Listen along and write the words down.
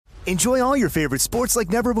Enjoy all your favorite sports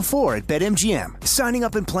like never before at BetMGM. Signing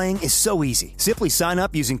up and playing is so easy. Simply sign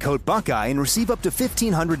up using code Buckeye and receive up to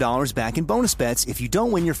 $1,500 back in bonus bets if you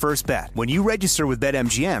don't win your first bet. When you register with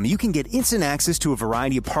BetMGM, you can get instant access to a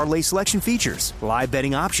variety of parlay selection features, live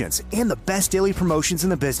betting options, and the best daily promotions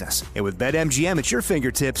in the business. And with BetMGM at your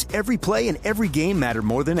fingertips, every play and every game matter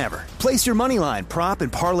more than ever. Place your moneyline, prop,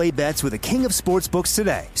 and parlay bets with the king of sportsbooks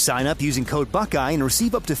today. Sign up using code Buckeye and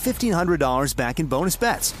receive up to $1,500 back in bonus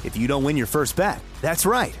bets if you don't win your first bet. That's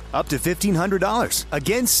right, up to $1,500.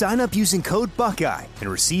 Again, sign up using code Buckeye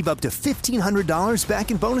and receive up to $1,500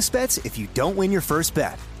 back in bonus bets if you don't win your first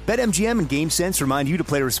bet. BetMGM and GameSense remind you to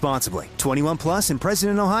play responsibly. 21 plus and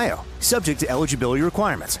present in Ohio. Subject to eligibility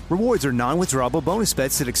requirements. Rewards are non-withdrawable bonus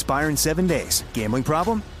bets that expire in 7 days. Gambling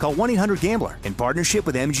problem? Call 1-800-GAMBLER in partnership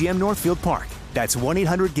with MGM Northfield Park. That's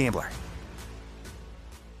 1-800-GAMBLER.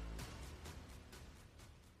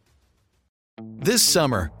 This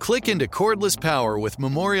summer, click into cordless power with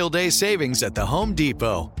Memorial Day savings at the Home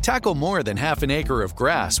Depot. Tackle more than half an acre of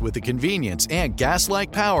grass with the convenience and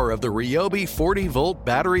gas-like power of the Ryobi 40-volt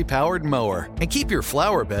battery-powered mower. And keep your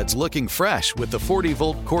flower beds looking fresh with the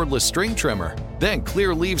 40-volt cordless string trimmer. Then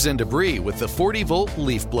clear leaves and debris with the 40-volt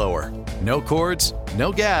leaf blower. No cords,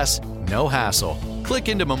 no gas, no hassle. Click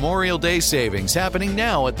into Memorial Day savings happening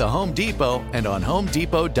now at the Home Depot and on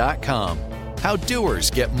HomeDepot.com. How doers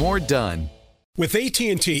get more done. With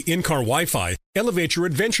AT&T in-car Wi-Fi, elevate your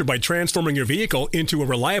adventure by transforming your vehicle into a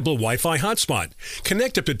reliable Wi-Fi hotspot.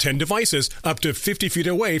 Connect up to 10 devices up to 50 feet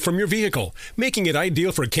away from your vehicle, making it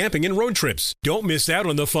ideal for camping and road trips. Don't miss out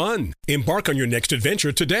on the fun. Embark on your next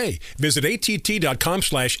adventure today. Visit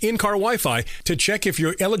att.com/in-car Wi-Fi to check if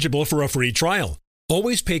you're eligible for a free trial.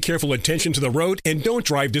 Always pay careful attention to the road and don't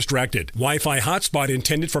drive distracted. Wi-Fi hotspot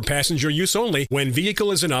intended for passenger use only when vehicle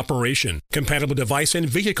is in operation. Compatible device and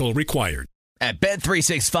vehicle required. At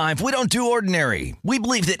Bet365, we don't do ordinary. We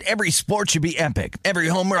believe that every sport should be epic. Every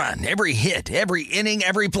home run, every hit, every inning,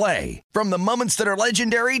 every play. From the moments that are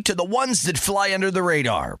legendary to the ones that fly under the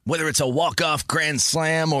radar. Whether it's a walk-off grand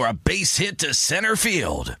slam or a base hit to center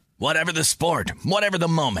field. Whatever the sport, whatever the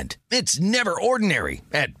moment. It's never ordinary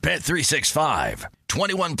at Bet365.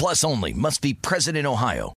 21 plus only. Must be present in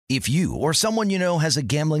Ohio. If you or someone you know has a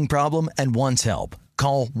gambling problem and wants help,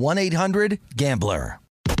 call 1-800-GAMBLER.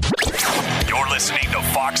 You're listening to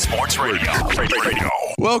Fox Sports Radio.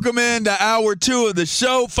 Welcome into Hour 2 of the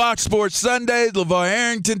show, Fox Sports Sundays. LeVar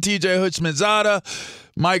Arrington, TJ Hutchinson-Zada.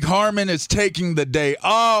 Mike Harmon is taking the day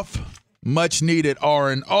off. Much needed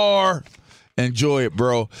R&R. Enjoy it,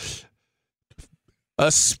 bro.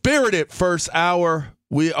 A spirited first hour.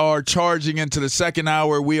 We are charging into the second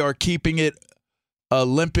hour. We are keeping it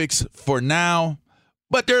Olympics for now.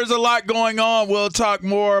 But there's a lot going on. We'll talk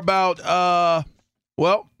more about,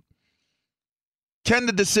 can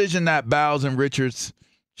the decision that Biles and Richards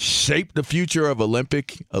shape the future of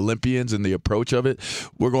Olympians and the approach of it?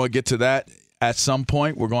 We're going to get to that at some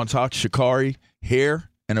point. We're going to talk Sha'Carri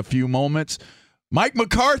here in a few moments. Mike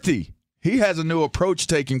McCarthy, he has a new approach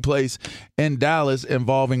taking place in Dallas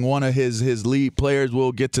involving one of his lead players.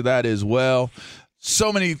 We'll get to that as well.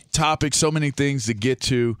 So many topics, so many things to get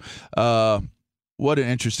to. What an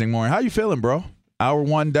interesting morning. How you feeling, bro? Hour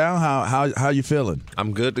 1 down. How you feeling?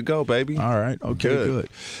 I'm good to go, baby. All right. Okay, good.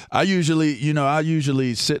 I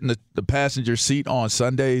usually sit in the passenger seat on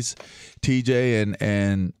Sundays, TJ,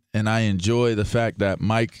 and I enjoy the fact that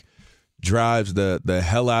Mike drives the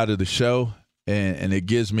hell out of the show, and it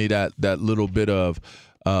gives me that little bit of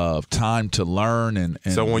time to learn and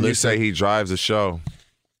so when listen. You say he drives the show,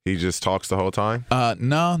 he just talks the whole time?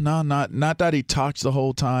 No, not that he talks the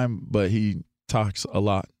whole time, but he talks a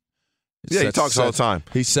lot. He talks all the time.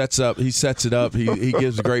 He sets it up. He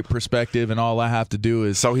gives a great perspective, and all I have to do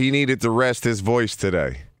is. So he needed to rest his voice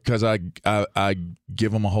today. Because I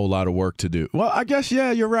give him a whole lot of work to do. Well, I guess,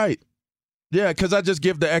 yeah, you're right. Yeah, because I just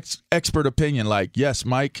give the expert opinion. Like, yes,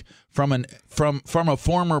 Mike, from a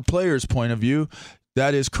former player's point of view,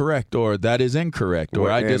 that is correct, or that is incorrect,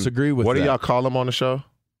 or I disagree with that. What do y'all call him on the show?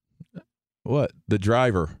 What? The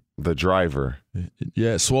driver. The driver.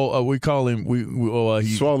 Yeah, we call him.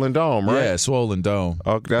 Swollen Dome, right? Yeah, Swollen Dome.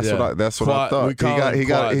 Oh, that's what I thought. We call him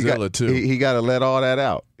Quadzilla too. He got to let all that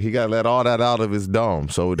out. He got to let all that out of his dome.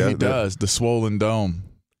 So he does the Swollen Dome,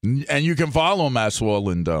 and you can follow him at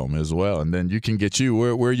Swollen Dome as well. And then you can get you.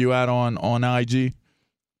 Where are you at on IG?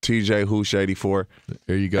 TJ Hoosh 84.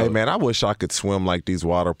 There you go. Hey, man, I wish I could swim like these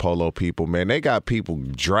water polo people, man. They got people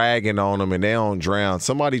dragging on them, and they don't drown.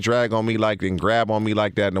 Somebody drag on me and grab on me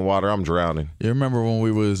like that in the water, I'm drowning. You remember when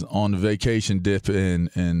we was on the vacation dip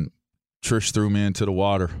and Trish threw me into the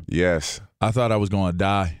water. Yes. I thought I was going to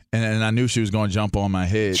die, and I knew she was going to jump on my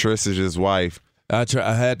head. Trish is his wife. I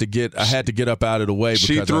had to get up out of the way because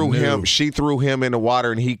She threw him in the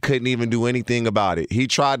water, and he couldn't even do anything about it. He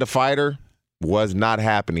tried to fight her, was not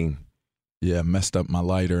happening. Yeah, messed up my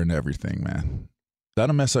lighter and everything, man.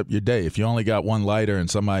 That'll mess up your day. If you only got one lighter and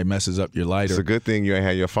somebody messes up your lighter. It's a good thing you ain't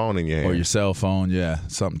had your phone in your hand. Or your cell phone, yeah,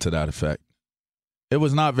 something to that effect. It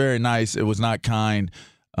was not very nice. It was not kind.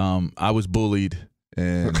 I was bullied,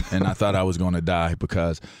 and I thought I was going to die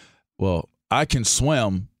because, well, I can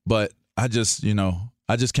swim, but I just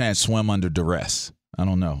can't swim under duress. I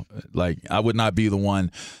don't know. Like, I would not be the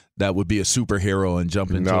one that would be a superhero and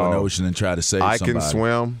jump into an ocean and try to save somebody. I can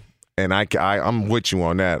swim, and I'm with you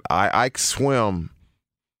on that. I swim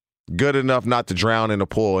good enough not to drown in the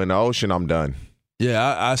pool. In the ocean, I'm done.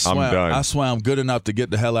 Yeah, I swam good enough to get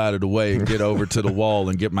the hell out of the way and get over to the wall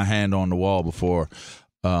and get my hand on the wall before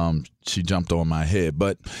she jumped on my head.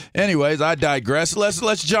 But anyways, I digress.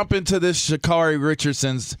 Let's jump into this Sha'Carri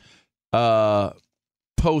Richardson's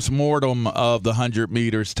post-mortem of the 100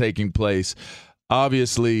 meters taking place.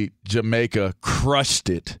 Obviously, Jamaica crushed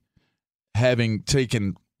it, having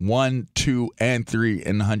taken 1, 2, and 3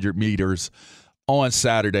 in the 100 meters on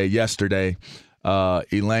yesterday.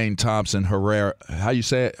 Elaine Thompson-Herrera, how you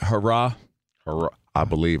say it? Herrera? I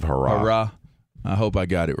believe Herrera. Herrera. I hope I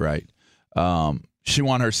got it right. She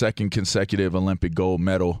won her second consecutive Olympic gold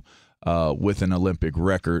medal with an Olympic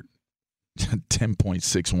record,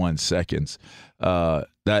 10.61 seconds.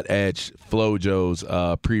 That edged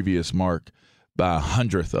FloJo's previous mark by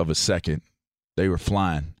 100th of a second. They were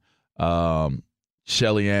flying.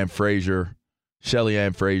 Shelly Ann Fraser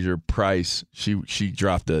Price, she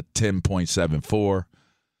dropped a 10.74.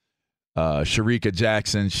 Shericka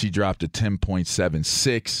Jackson, she dropped a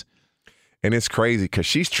 10.76. And it's crazy because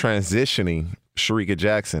she's transitioning, Shericka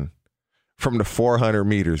Jackson, from the 400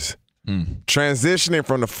 meters. Transitioning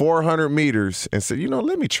from the 400 meters and said,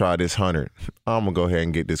 let me try this 100. I'm going to go ahead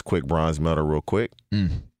and get this quick bronze medal real quick.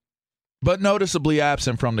 But noticeably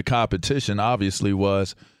absent from the competition, obviously,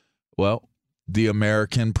 was, the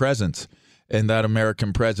American presence. And that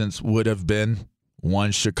American presence would have been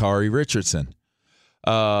one Sha'Carri Richardson.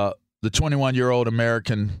 The 21-year-old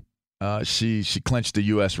American, she clinched the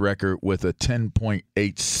U.S. record with a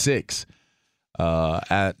 10.86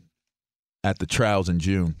 at the trials in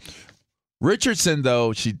June. Richardson,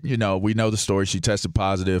 though, we know the story. She tested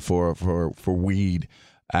positive for weed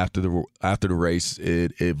after the race.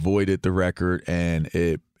 It voided the record and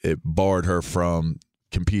it barred her from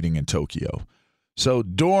competing in Tokyo. So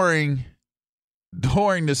during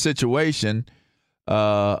the situation,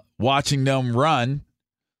 watching them run,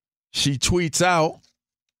 she tweets out,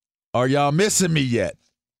 "Are y'all missing me yet?"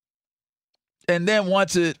 And then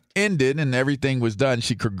once it ended and everything was done,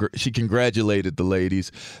 she congratulated the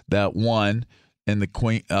ladies that won in the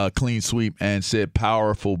clean sweep and said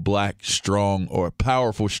powerful, strong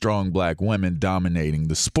black women dominating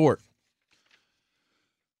the sport.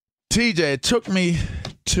 TJ, it took me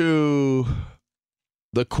to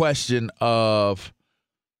the question of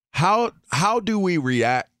how do we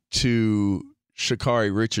react to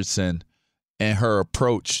Sha'Carri Richardson and her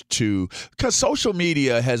approach to, because social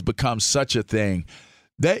media has become such a thing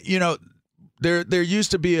that, there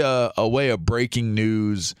used to be a way of breaking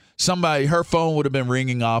news. Her phone would have been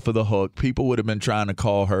ringing off of the hook. People would have been trying to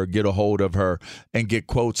call her, get a hold of her, and get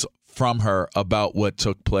quotes from her about what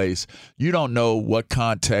took place. You don't know what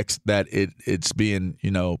context that it's being,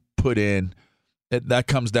 put in. That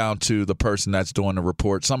comes down to the person that's doing the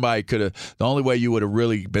report. The only way you would have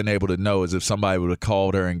really been able to know is if somebody would have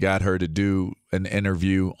called her and got her to do an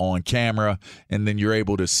interview on camera, and then you're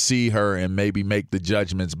able to see her and maybe make the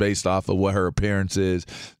judgments based off of what her appearance is.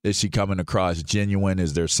 Is she coming across genuine?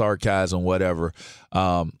 Is there sarcasm? Whatever.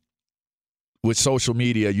 With social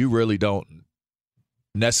media, you really don't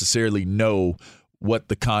necessarily know what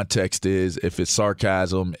the context is, if it's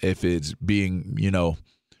sarcasm, if it's being,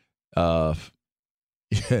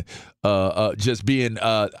 just being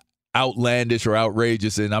outlandish or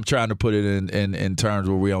outrageous, and I'm trying to put it in terms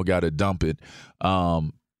where we don't got to dump it,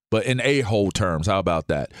 but in a-hole terms. How about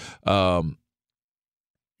that?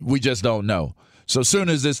 We just don't know. So soon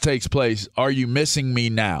as this takes place, are you missing me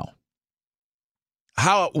now?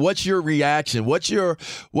 What's your reaction? What's your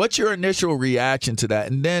initial reaction to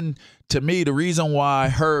that? And then, to me, the reason why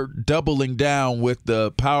her doubling down with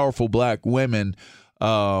the powerful black women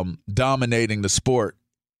dominating the sport,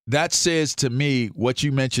 that says to me what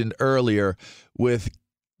you mentioned earlier with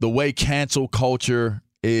the way cancel culture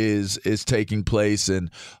is taking place and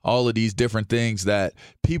all of these different things that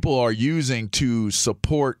people are using to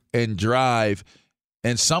support and drive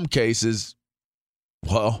in some cases,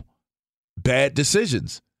 well, bad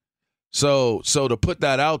decisions. So to put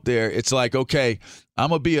that out there, it's like, okay, I'm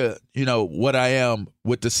going to be what I am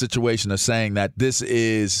with the situation of saying that this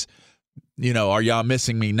is, are y'all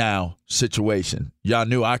missing me now situation. Y'all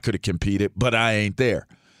knew I could have competed, but I ain't there.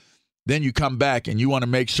 Then you come back and you want to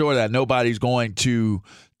make sure that nobody's going to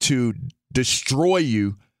destroy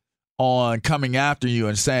you on coming after you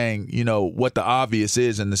and saying, what the obvious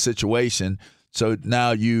is in the situation. So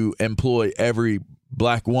now you employ every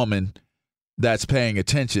black woman that's paying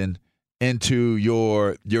attention into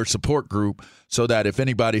your support group so that if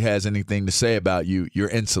anybody has anything to say about you, you're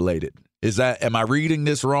insulated. Am I reading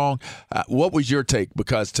this wrong? What was your take?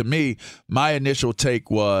 Because to me, my initial take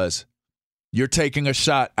was you're taking a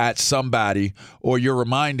shot at somebody, or you're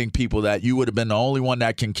reminding people that you would have been the only one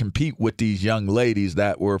that can compete with these young ladies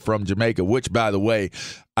that were from Jamaica, which, by the way,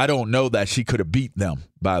 I don't know that she could have beat them,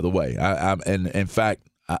 by the way. And in fact,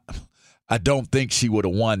 I don't think she would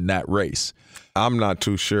have won that race. I'm not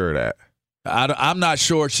too sure of that. I'm not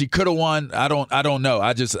sure she could have won. I don't know.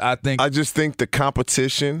 I just think the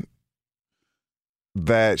competition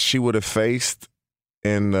that she would have faced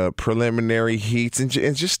in the preliminary heats and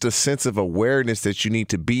just a sense of awareness that you need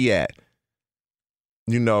to be at.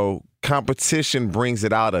 Competition brings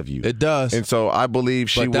it out of you. It does. And so I believe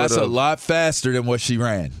she would have. But that's a lot faster than what she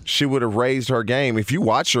ran. She would have raised her game. If you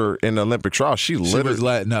watch her in the Olympic trial, she literally was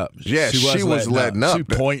letting up. Yeah, she was letting up. She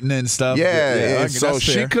pointing and stuff. Yeah, and so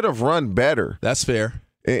she could have run better. That's fair.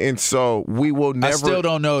 And so we will never. I still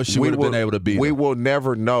don't know if she would have been able to beat her. We will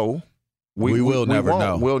never know. We will never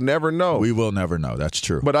know. We'll never know. We will never know. That's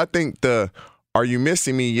true. But I think are you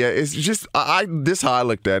missing me? Yeah, it's just this how I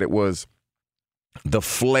looked at it was the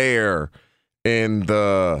flair and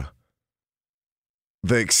the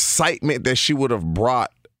excitement that she would have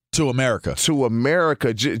brought to America.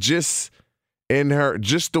 Just in her,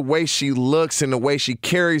 just the way she looks and the way she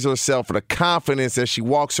carries herself, the confidence that she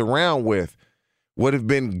walks around with would have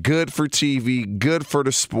been good for TV, good for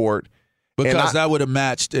the sport. Because that would have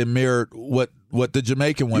matched and mirrored what the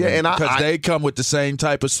Jamaican women, because they come with the same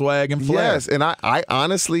type of swag and flair. Yes, and I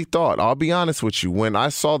honestly thought, I'll be honest with you, when I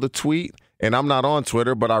saw the tweet, and I'm not on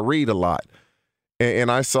Twitter, but I read a lot, and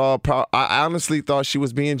I honestly thought she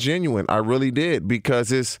was being genuine. I really did,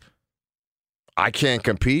 because I can't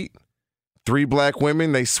compete. 3 black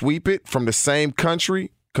women, they sweep it from the same country.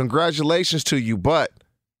 Congratulations to you, but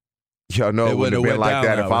y'all know it wouldn't have been like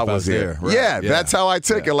that if I was there. Right. Yeah, that's how I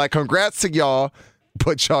took it. Like, congrats to y'all,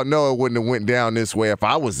 but y'all know it wouldn't have went down this way if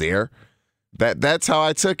I was there. That's how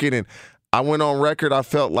I took it. And I went on record. I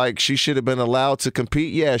felt like she should have been allowed to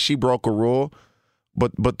compete. Yeah, she broke a rule,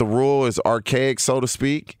 but the rule is archaic, so to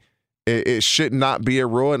speak. It should not be a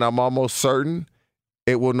rule, and I'm almost certain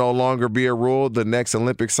it will no longer be a rule the next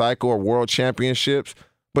Olympic cycle or World Championships.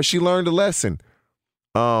 But she learned a lesson.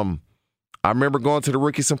 I remember going to the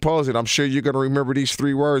Rookie Symposium. I'm sure you're going to remember these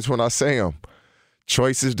 3 words when I say them.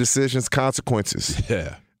 Choices, decisions, consequences.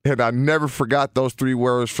 Yeah. And I never forgot those 3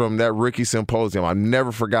 words from that Rookie Symposium. I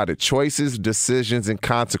never forgot it. Choices, decisions, and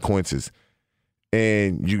consequences.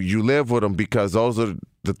 And you live with them, because those are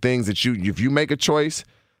the things that if you make a choice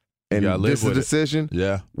and this is a decision,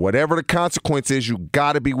 whatever the consequence is, you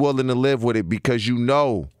got to be willing to live with it, because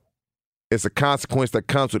it's a consequence that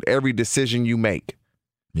comes with every decision you make.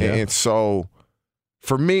 Yeah. And so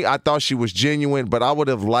for me, I thought she was genuine, but I would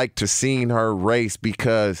have liked to seen her race,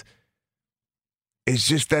 because it's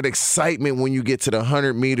just that excitement when you get to the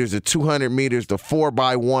 100 meters, the 200 meters, the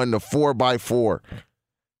 4x1, the 4x4.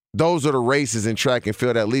 Those are the races in track and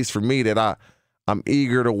field, at least for me, that I'm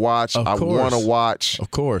eager to watch. I want to watch.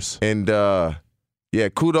 Of course. And,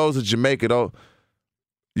 kudos to Jamaica, though.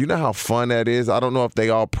 You know how fun that is? I don't know if they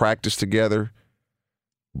all practice together,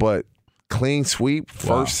 but clean sweep,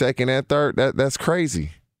 first, second, and third, that's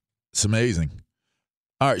crazy. It's amazing.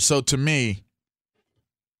 All right, so to me,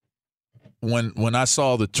 when I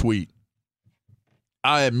saw the tweet,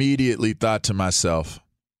 I immediately thought to myself,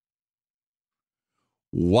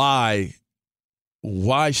 why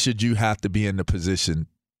should you have to be in the position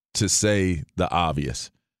to say the obvious?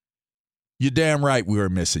 You're damn right we were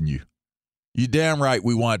missing you. You're damn right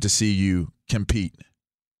we wanted to see you compete.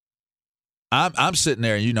 I'm sitting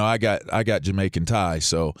there, I got Jamaican ties,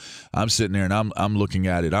 so I'm sitting there and I'm looking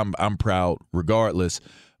at it. I'm proud regardless,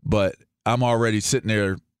 but I'm already sitting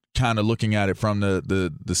there kind of looking at it from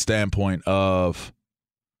the standpoint of,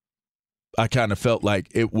 I kind of felt like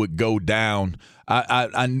it would go down.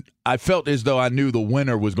 I felt as though I knew the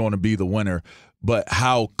winner was going to be the winner, but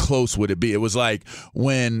how close would it be? It was like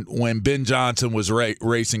when Ben Johnson was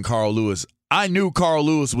racing Carl Lewis. I knew Carl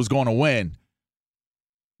Lewis was going to win,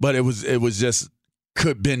 but it was just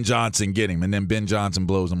could Ben Johnson get him? And then Ben Johnson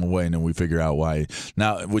blows him away, and then we figure out why.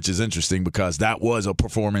 Now, which is interesting because that was a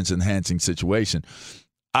performance-enhancing situation.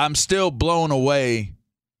 I'm still blown away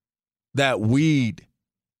that weed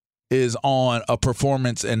is on a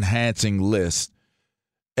performance-enhancing list,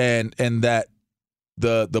 and that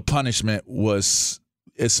the punishment was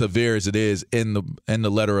as severe as it is in the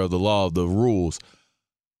letter of the law of the rules.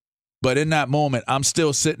 But in that moment, I'm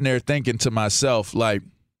still sitting there thinking to myself, like,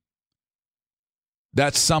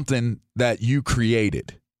 that's something that you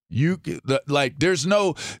created. There's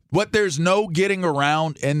no getting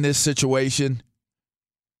around in this situation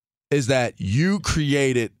is that you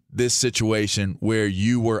created this situation where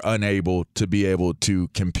you were unable to be able to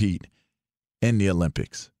compete in the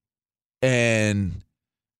Olympics. And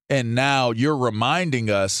now you're reminding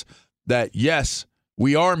us that, yes,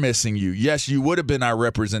 we are missing you. Yes, you would have been our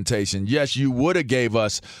representation. Yes, you would have gave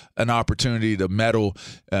us an opportunity to medal,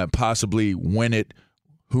 possibly win it.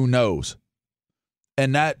 Who knows?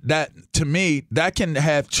 And that to me, that can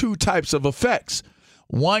have two types of effects.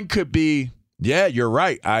 One could be, yeah, you're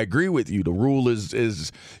right. I agree with you. The rule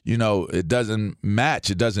is it doesn't match.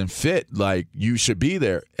 It doesn't fit. Like, you should be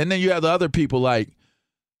there. And then you have the other people like,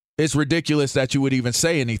 it's ridiculous that you would even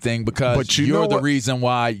say anything because you're the reason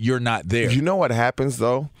why you're not there. You know what happens,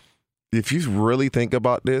 though? If you really think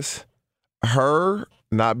about this, her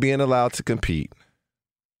not being allowed to compete,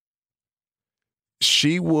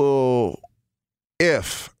 she will,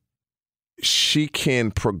 if she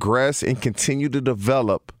can progress and continue to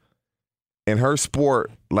develop in her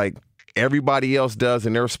sport like everybody else does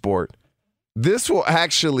in their sport, this will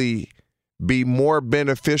actually be more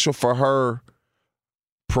beneficial for her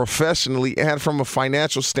professionally and from a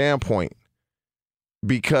financial standpoint,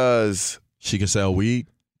 because she can sell weed.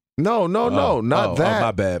 No, not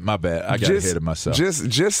that. My bad. I got ahead of myself.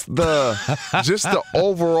 Just the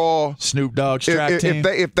overall Snoop Dogg's track team.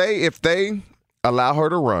 If they allow her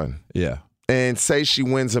to run, yeah, and say she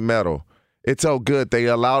wins a medal, it's all good. They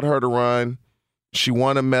allowed her to run. She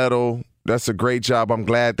won a medal. That's a great job. I'm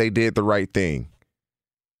glad they did the right thing.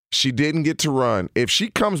 She didn't get to run. If she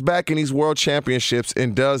comes back in these world championships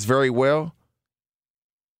and does very well,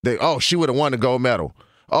 she would have won the gold medal.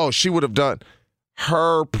 Oh, she would have done.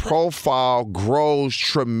 Her profile grows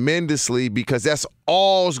tremendously because that's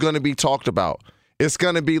all's going to be talked about. It's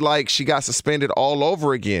going to be like she got suspended all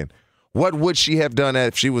over again. What would she have done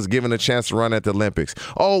if she was given a chance to run at the Olympics?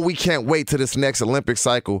 Oh, we can't wait till this next Olympic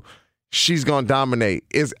cycle. She's going to dominate.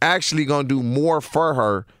 It's actually going to do more for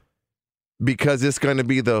her because it's going to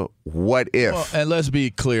be the what if. Well, and let's be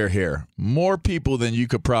clear here. More people than you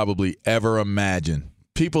could probably ever imagine,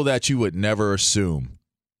 people that you would never assume,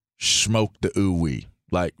 smoke the ooh-wee.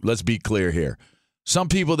 Like, let's be clear here. Some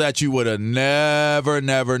people that you would have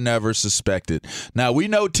never suspected. Now, we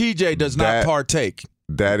know TJ does not partake.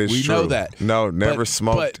 That is true. We know that. No, never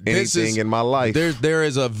smoked anything in my life. There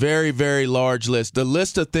is a very, very large list. The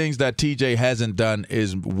list of things that TJ hasn't done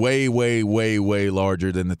is way, way, way, way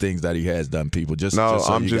larger than the things that he has done, people.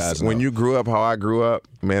 When you grew up how I grew up,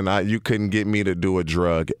 man, you couldn't get me to do a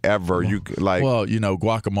drug ever. Well,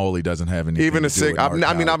 guacamole doesn't have anything even to a cig. do with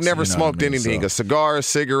I've never smoked anything. A cigar, a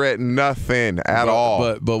cigarette, nothing at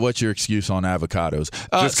all. But what's your excuse on avocados?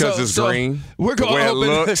 Just because it's green. We're going to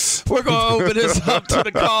open this up to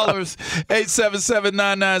the callers.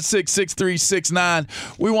 877-996-6369.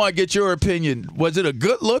 We want to get your opinion. Was it a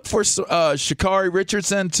good look for Sha'Carri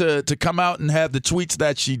Richardson to come out and have the tweets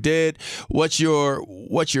that she did? What's your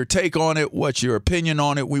take on it? What's your opinion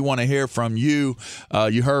on it? We want to hear from you.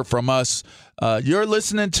 You heard from us. You're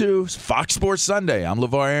listening to Fox Sports Sunday. I'm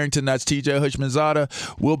LeVar Arrington. That's TJ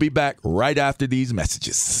Houshmandzadeh. We'll be back right after these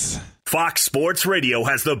messages. Fox Sports Radio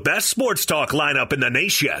has the best sports talk lineup in the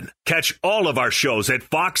nation. Catch all of our shows at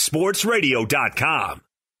foxsportsradio.com.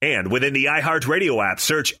 And within the iHeartRadio app,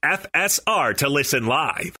 search FSR to listen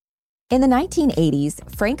live. In the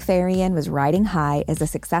 1980s, Frank Farian was riding high as a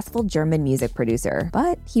successful German music producer,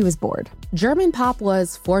 but he was bored. German pop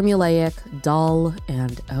was formulaic, dull,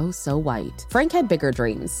 and oh so white. Frank had bigger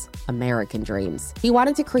dreams, American dreams. He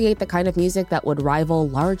wanted to create the kind of music that would rival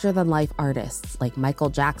larger-than-life artists like Michael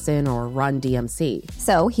Jackson or Run DMC.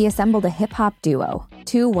 So he assembled a hip-hop duo,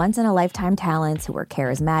 two once-in-a-lifetime talents who were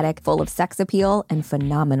charismatic, full of sex appeal, and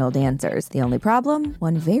phenomenal dancers. The only problem?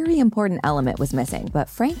 One very important element was missing, but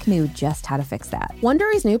Frank knew just how to fix that.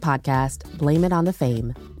 Wondery's new podcast, Blame It on the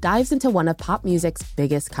Fame, dives into one of pop music's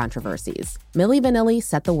biggest controversies. Milli Vanilli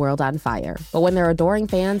set the world on fire, but when their adoring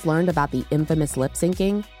fans learned about the infamous lip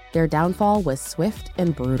syncing, their downfall was swift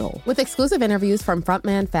and brutal. With exclusive interviews from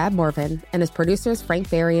frontman Fab Morvan and his producers Frank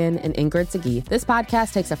Farian and Ingrid Segui, this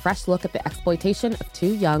podcast takes a fresh look at the exploitation of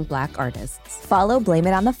two young Black artists. Follow Blame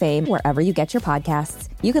It on the Fame wherever you get your podcasts.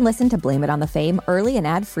 You can listen to Blame It on the Fame early and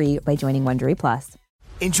ad-free by joining Wondery Plus.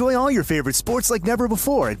 Enjoy all your favorite sports like never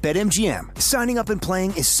before at BetMGM. Signing up and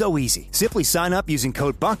playing is so easy. Simply sign up using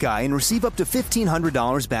code Buckeye and receive up to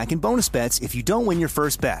 $1,500 back in bonus bets if you don't win your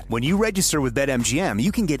first bet. When you register with BetMGM,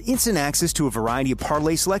 you can get instant access to a variety of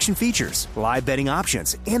parlay selection features, live betting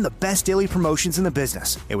options, and the best daily promotions in the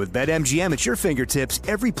business. And with BetMGM at your fingertips,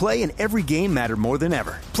 every play and every game matter more than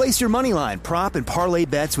ever. Place your moneyline, prop, and parlay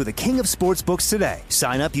bets with the king of sportsbooks today.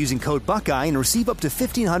 Sign up using code Buckeye and receive up to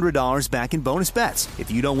 $1,500 back in bonus bets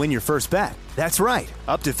if you don't win your first bet. That's right,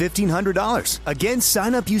 up to $1,500. Again,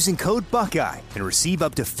 sign up using code Buckeye and receive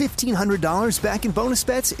up to $1,500 back in bonus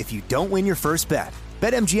bets if you don't win your first bet.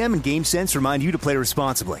 BetMGM and GameSense remind you to play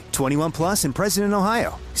responsibly. 21 plus and present in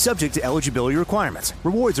Ohio. Subject to eligibility requirements.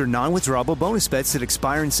 Rewards are non-withdrawable bonus bets that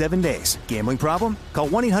expire in 7 days. Gambling problem? Call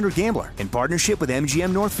 1-800-GAMBLER in partnership with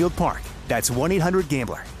MGM Northfield Park. That's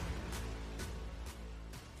 1-800-GAMBLER.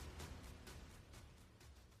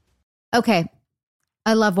 Okay.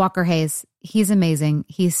 I love Walker Hayes. He's amazing.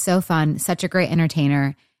 He's so fun, such a great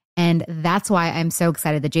entertainer. And that's why I'm so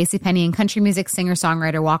excited that JCPenney and country music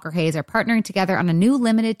singer-songwriter Walker Hayes are partnering together on a new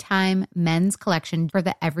limited-time men's collection for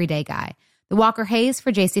the everyday guy. The Walker Hayes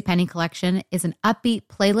for JCPenney collection is an upbeat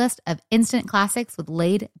playlist of instant classics with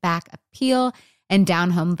laid-back appeal and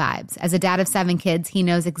down-home vibes. As a dad of 7 kids, he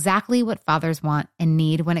knows exactly what fathers want and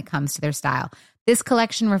need when it comes to their style. This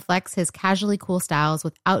collection reflects his casually cool styles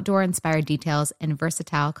with outdoor-inspired details and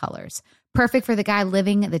versatile colors. Perfect for the guy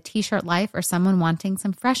living the t-shirt life or someone wanting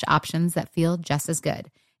some fresh options that feel just as good.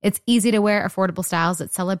 It's easy to wear, affordable styles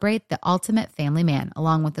that celebrate the ultimate family man,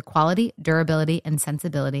 along with the quality, durability, and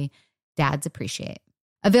sensibility dads appreciate.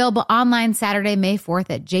 Available online Saturday, May 4th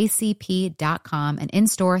at jcp.com and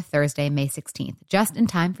in-store Thursday, May 16th, just in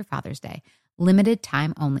time for Father's Day. Limited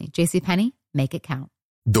time only. JCPenney, make it count.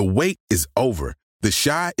 The wait is over. The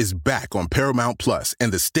Chi is back on Paramount Plus,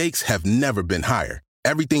 and the stakes have never been higher.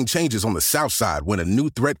 Everything changes on the South Side when a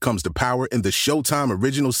new threat comes to power in the Showtime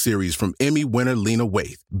original series from Emmy winner Lena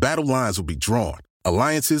Waithe. Battle lines will be drawn,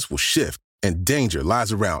 alliances will shift, and danger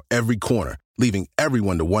lies around every corner, leaving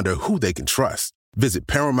everyone to wonder who they can trust. Visit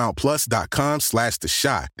ParamountPlus.com/The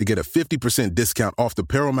Chi to get a 50% discount off the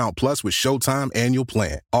Paramount Plus with Showtime annual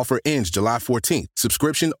plan. Offer ends July 14th.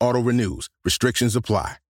 Subscription auto-renews. Restrictions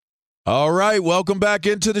apply. All right, welcome back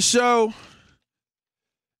into the show.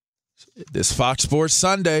 This Fox Sports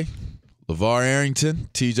Sunday. LeVar Arrington,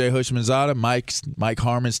 TJ Houshmandzadeh, Mike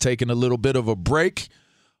Harmon's taking a little bit of a break.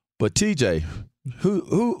 But TJ,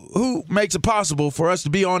 who makes it possible for us to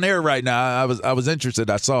be on air right now? I was interested.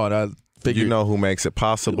 I saw it. I figured. You know who makes it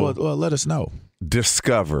possible? Well, let us know.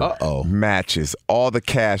 Discover matches all the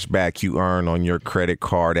cash back you earn on your credit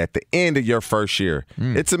card at the end of your first year.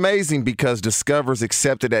 It's amazing because Discover's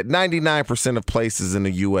accepted at 99% of places in the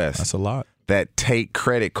U.S. That's a lot. That take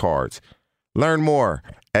credit cards. Learn more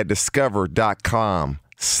at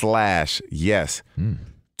discover.com/yes.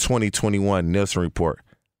 2021 Nielsen Report.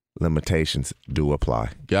 Limitations do apply.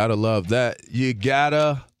 Gotta love that. You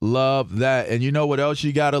gotta love that. And you know what else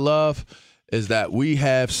you gotta love? Is that we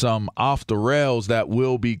have some off the rails that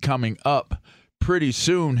will be coming up pretty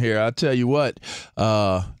soon here. I tell you what,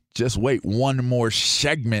 just wait one more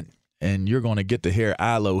segment and you're going to get to hear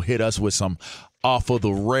Ilo hit us with some off of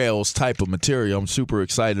the rails type of material. I'm super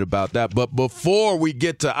excited about that. But before we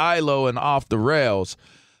get to Ilo and off the rails,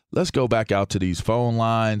 let's go back out to these phone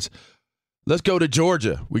lines. Let's go to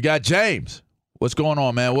Georgia. We got James. What's going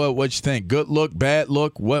on, man? What you think? Good look, bad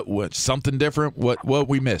look? What something different? What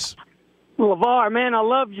we miss? LeVar, man, I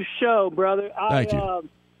love your show, brother. Thank you.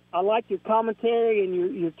 I like your commentary,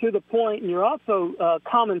 and you're to the point, and you're also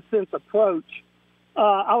common sense approach.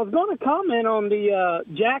 I was going to comment on the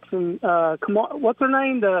Jackson. What's her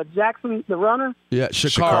name? The Jackson, the runner. Yeah,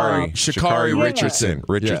 Sha'Carri Richardson.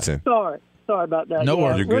 Richardson. Yeah. Sorry about that. No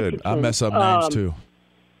worries. You're good. I mess up names too.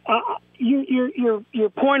 Your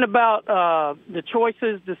point about the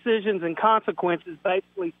choices, decisions, and consequences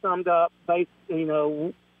basically summed up.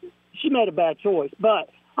 She made a bad choice, but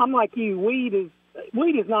I'm like you. Weed is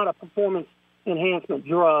not a performance enhancement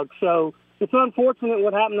drug, so it's unfortunate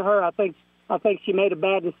what happened to her. I think she made a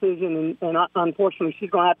bad decision, and unfortunately, she's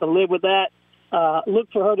going to have to live with that. Look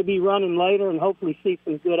for her to be running later, and hopefully see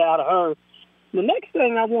some good out of her. The next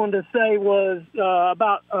thing I wanted to say was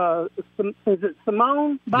about is it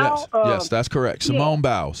Simone Biles? Yes, that's correct. Simone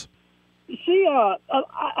Biles. She, I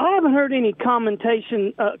haven't heard any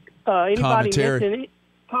commentation. Anybody mention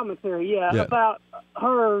commentary, about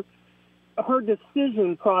her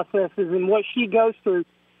decision processes and what she goes through.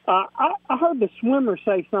 I heard the swimmer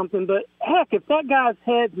say something, but heck, if that guy's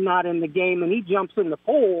head's not in the game and he jumps in the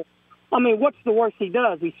pool, I mean, what's the worst he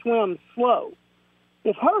does? He swims slow.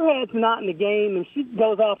 If her head's not in the game and she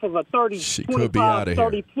goes off of a 30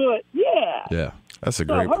 foot, yeah, that's a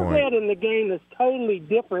great point. Her head in the game is totally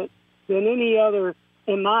different than any other,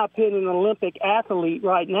 in my opinion, Olympic athlete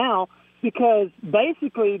right now, because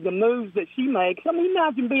basically the moves that she makes, I mean,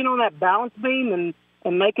 imagine being on that balance beam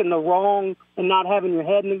and making the wrong and not having your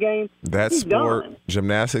head in the game. That sport,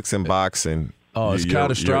 gymnastics and boxing. Oh, it's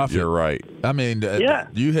catastrophic. You're right. I mean,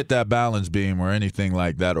 you hit that balance beam or anything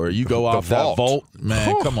like that, or you go off that vault,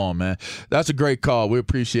 man. Come on, man. That's a great call. We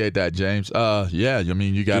appreciate that, James. I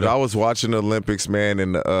mean, you got. Dude, I was watching the Olympics, man,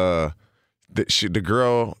 and the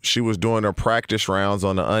girl, she was doing her practice rounds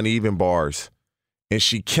on the uneven bars, and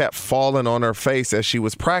she kept falling on her face as she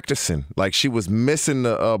was practicing. Like she was missing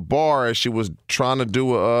the bar as she was trying to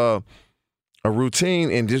do a routine,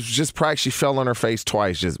 and just practice. She fell on her face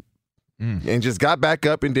twice, and just got back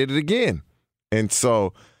up and did it again. And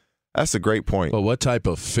so that's a great point. But what type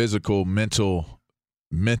of physical, mental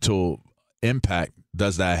impact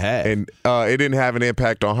does that have? And it didn't have an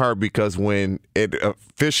impact on her because when it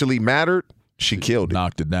officially mattered, she killed it.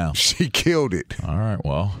 Knocked it down. She killed it. All right,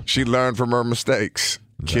 well. She learned from her mistakes.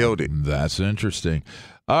 Killed it. That's interesting.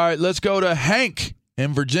 All right, let's go to Hank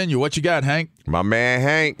in Virginia. What you got, Hank? My man,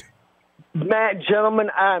 Hank. Matt,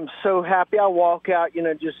 gentlemen, I'm so happy. I walk out,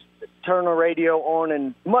 just turn the radio on,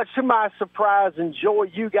 and much to my surprise and joy,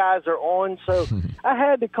 you guys are on. So I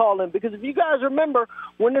had to call in because if you guys remember,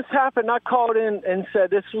 when this happened, I called in and said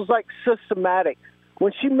this was like systematic.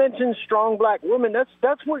 When she mentioned strong black women,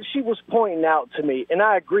 that's what she was pointing out to me, and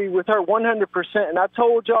I agree with her 100%. And I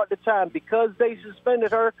told y'all at the time, because they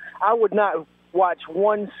suspended her, I would not watch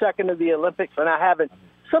 1 second of the Olympics, and I haven't.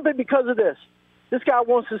 Simply because of this. This guy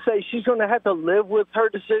wants to say she's going to have to live with her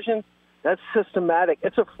decision. That's systematic.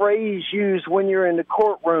 It's a phrase used when you're in the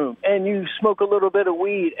courtroom and you smoke a little bit of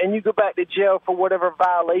weed and you go back to jail for whatever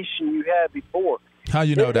violation you had before. How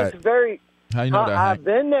you know that? It's very. How you know that? I've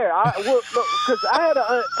been there. Because I had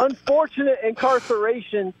an unfortunate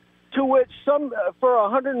incarceration to which for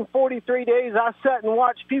 143 days I sat and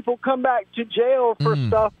watched people come back to jail for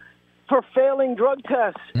stuff for failing drug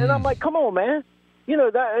tests, and I'm like, come on, man.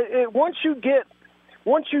 Once you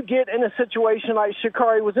get in a situation like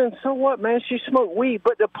Sha'Carri was in, so what, man? She smoked weed,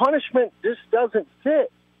 but the punishment just doesn't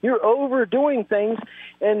fit. You're overdoing things,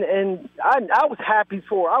 and I was happy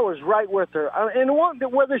for her. I was right with her. And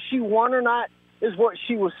whether she won or not is what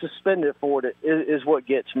she was suspended for. Is what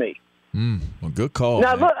gets me. Well, good call.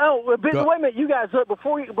 Now, look, wait a minute, you guys. Look,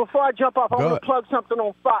 before I jump off, I want to plug something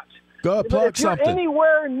on Fox. Go ahead, plug If something. you're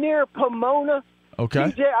anywhere near Pomona, okay.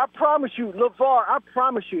 TJ, I promise you, LeVar, I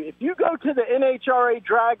promise you, if you go to the NHRA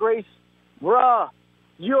drag race,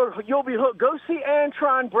 you'll be hooked. Go see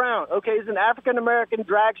Antron Brown. Okay, he's an African-American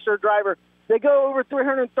dragster driver. They go over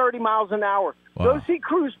 330 miles an hour. Wow. Go see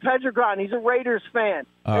Cruz Pedregon. He's a Raiders fan.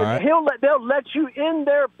 All right. They'll let you in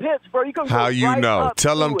their pits, bro. You can How go you right know? up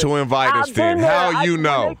Tell them to invite us I've then. been there. How you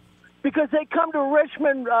know? Because they come to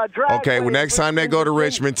Richmond drag Okay, well, race next time they go to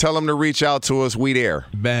Richmond, tell them to reach out to us. We there.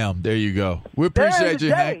 Bam, there you go. We appreciate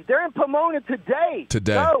you, Hank. They're in Pomona today.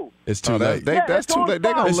 Go. It's too late. That's too late.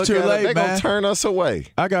 They're going to look at it. They're going to turn us away.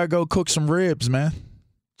 I got to go cook some ribs, man.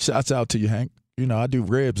 Shouts out to you, Hank. I do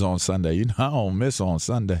ribs on Sunday. I don't miss on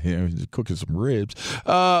Sunday. Cooking some ribs.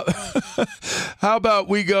 How about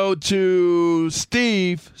we go to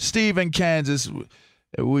Steve? Steve in Kansas.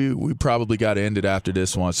 We probably got to end it after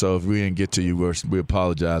this one, so if we didn't get to you, we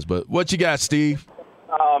apologize. But what you got, Steve?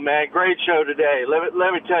 Oh, man, great show today. Let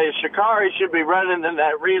me tell you, Sha'Carri should be running in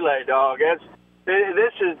that relay, dog. This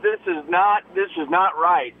is not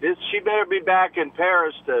right. She better be back in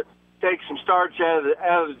Paris to take some starch out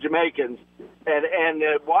of the Jamaicans. And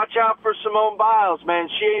watch out for Simone Biles, man.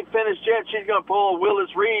 She ain't finished yet. She's going to pull a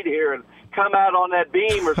Willis Reed here and come out on that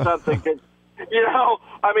beam or something.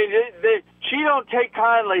 She don't take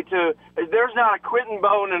kindly to – there's not a quitting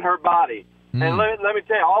bone in her body. And let me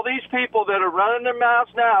tell you, all these people that are running their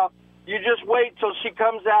mouths now, you just wait till she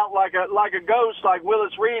comes out like a ghost like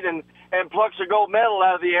Willis Reed and plucks a gold medal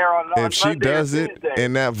out of the air on Monday. If she does it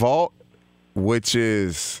in that vault, which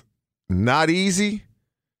is not easy,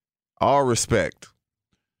 all respect.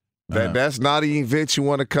 That's not an event you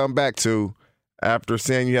want to come back to after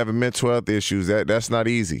saying you have mental health issues. That's not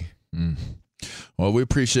easy. Well, we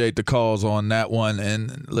appreciate the calls on that one.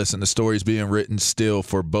 And listen, the story's being written still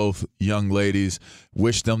for both young ladies.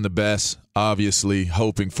 Wish them the best, obviously,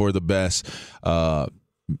 hoping for the best.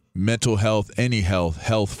 mental health, any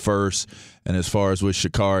health first. And as far as with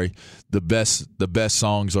Sha'Carri, the best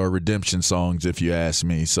songs are redemption songs, if you ask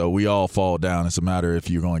me. So we all fall down. It's a matter if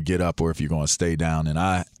you're going to get up or if you're going to stay down. And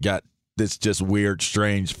I got this just weird,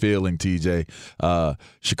 strange feeling, TJ.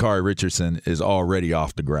 Sha'Carri Richardson is already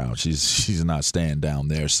off the ground. She's not staying down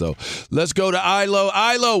there. So let's go to Ilo.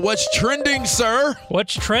 Ilo, what's trending, sir?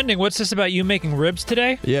 What's trending? What's this about you making ribs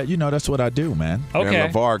today? Yeah, that's what I do, man. Okay.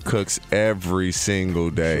 And LeVar cooks every single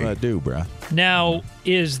day. That's what I do, bro. Now,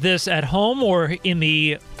 is this at home or in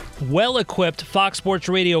the well-equipped Fox Sports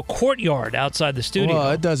Radio courtyard outside the studio?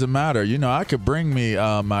 Well, it doesn't matter. I could bring me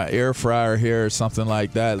my air fryer here or something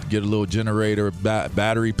like that, get a little generator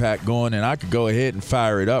battery pack going, and I could go ahead and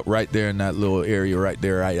fire it up right there in that little area right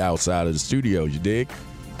there right outside of the studio. You dig?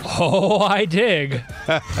 Oh, I dig.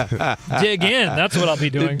 Dig in. That's what I'll be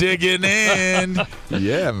doing. Digging in.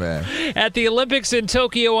 Yeah, man. At the Olympics in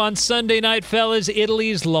Tokyo on Sunday night, fellas,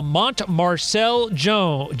 Italy's Lamont Marcel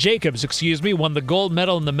Jacobs, won the gold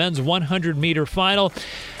medal in the men's 100-meter final.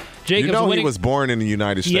 Jacobs he was born in the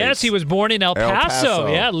United States. Yes, he was born in El Paso.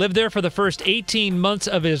 Yeah, lived there for the first 18 months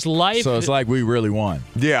of his life. So it's like we really won.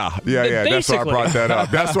 Yeah. That's why I brought that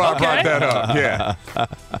up. Yeah.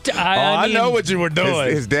 I know what you were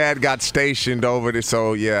doing. His dad got stationed over there,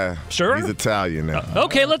 so yeah. Sure. He's Italian now.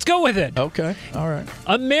 Okay, let's go with it. Okay, all right.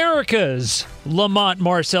 America's Lamont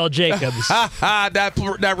Marcel Jacobs.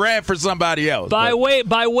 that ran for somebody else. By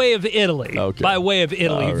way of Italy. Okay. By way of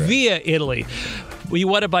Italy, right. Via Italy. We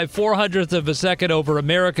won it by 0.04 of a second over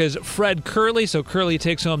America's Fred Curley, so Curley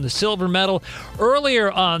takes home the silver medal. Earlier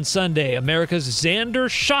on Sunday, America's Xander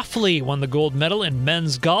Schauffele won the gold medal in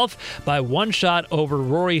men's golf by one shot over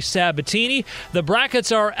Rory Sabatini. The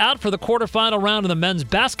brackets are out for the quarterfinal round of the men's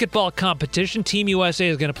basketball competition. Team USA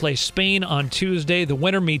is going to play Spain on Tuesday. The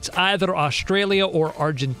winner meets either Australia or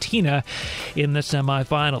Argentina in the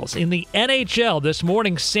semifinals. In the NHL this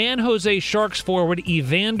morning, San Jose Sharks forward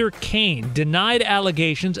Evander Kane denied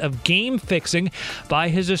allegations of game fixing by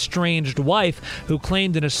his estranged wife, who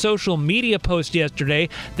claimed in a social media post yesterday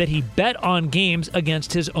that he bet on games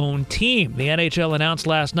against his own team. The NHL announced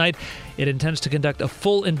last night it intends to conduct a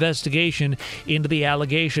full investigation into the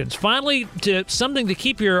allegations. Finally, to something to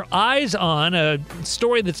keep your eyes on, a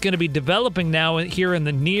story that's going to be developing now here in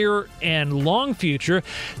the near and long future.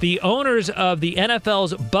 The owners of the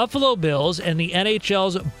NFL's Buffalo Bills and the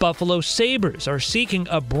NHL's Buffalo Sabres are seeking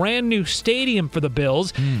a brand new stadium for the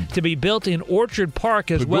Bills to be built in Orchard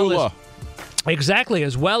Park as well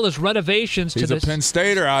as renovations He's to a Penn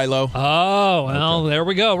Stater, Ilo. Oh, well, There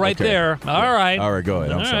we go, right there. All right. All right, go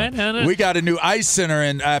ahead. I'm sorry. We got a new ice center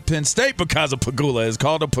at Penn State because of Pagula. It's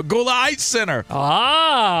called a Pagula Ice Center.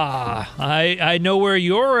 I know where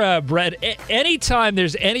you're bred. Anytime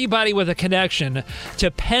there's anybody with a connection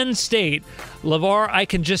to Penn State, LeVar, I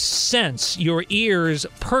can just sense your ears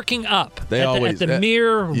perking up at the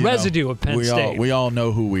mere residue of Penn State. We all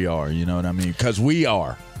know who we are, you know what I mean? Because we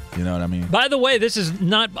are. You know what I mean? By the way, this is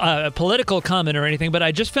not a political comment or anything, but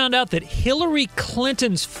I just found out that Hillary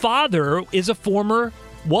Clinton's father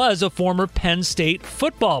was a former Penn State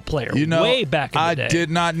football player way back in the day. I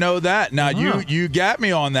did not know that. Now, you got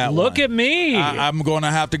me on that Look one. at me. I'm going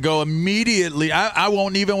to have to go immediately. I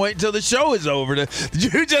won't even wait until the show is over.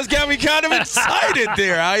 You just got me kind of excited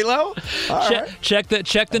there, Ilo. Check the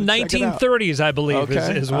 1930s, I believe,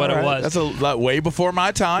 is what it was. That's a lot way before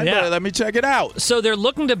my time, but let me check it out. So they're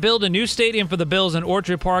looking to build a new stadium for the Bills in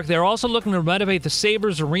Orchard Park. They're also looking to renovate the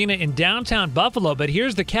Sabres Arena in downtown Buffalo. But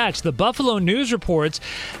here's the catch. The Buffalo News reports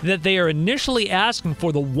that they are initially asking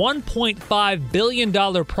for the $1.5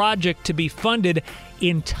 billion project to be funded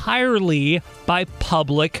entirely by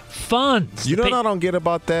public funds. You know what I don't get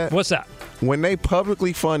about that? What's that? When they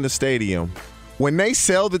publicly fund the stadium, when they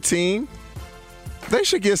sell the team, they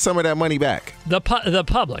should give some of that money back. The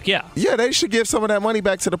public, yeah. Yeah, they should give some of that money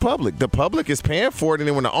back to the public. The public is paying for it, and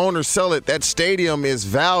then when the owners sell it, that stadium is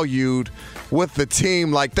valued with the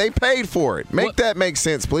team like they paid for it. That make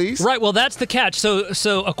sense, please. Right, well, that's the catch.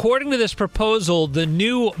 So according to this proposal, the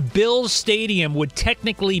new Bills Stadium would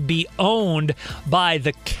technically be owned by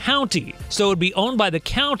the county. So it would be owned by the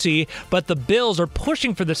county, but the Bills are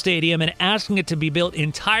pushing for the stadium and asking it to be built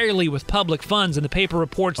entirely with public funds. And the paper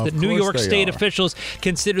reports that New York State officials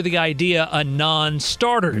consider the idea a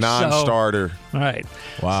non-starter. Non-starter. All right.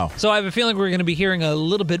 Wow. So I have a feeling we're going to be hearing a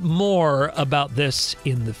little bit more about this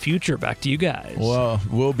in the future. Back to you guys. Well,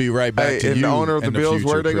 we'll be right back to you. And the owner of the Bills,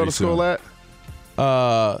 where they go to school at?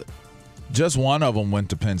 Just one of them went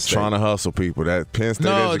to Penn State. Trying to hustle people. That Penn State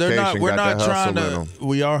education they're not. We're got not that trying hustle in to. them.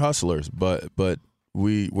 We are hustlers, but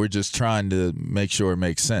we're just trying to make sure it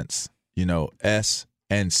makes sense. S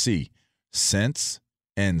and C, sense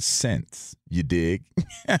and cents. You dig?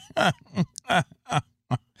 All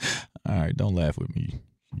right, don't laugh with me.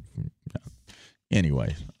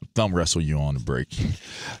 Anyway, thumb wrestle you on the break.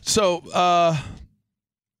 So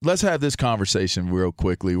let's have this conversation real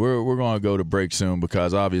quickly. We're going to go to break soon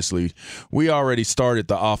because obviously we already started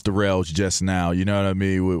the off the rails just now. You know what I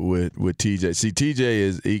mean with TJ. See,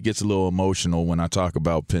 TJ he gets a little emotional when I talk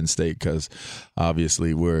about Penn State because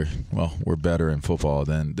obviously we're better in football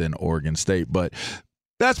than Oregon State. But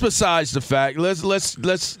that's besides the fact. Let's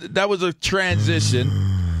that was a transition.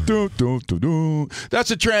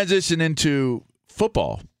 That's a transition into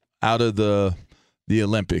football out of the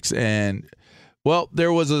Olympics. And well,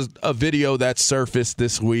 there was a video that surfaced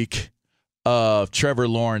this week of Trevor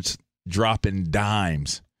Lawrence dropping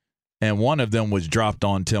dimes, and one of them was dropped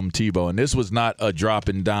on Tim Tebow. And this was not a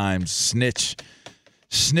dropping dimes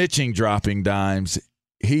snitching dropping dimes.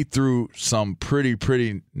 He threw some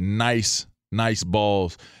pretty nice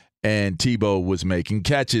balls, and Tebow was making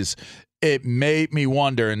catches. It made me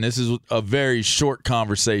wonder, and this is a very short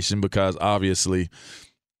conversation because obviously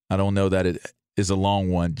I don't know that it is a long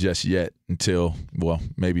one just yet until, well,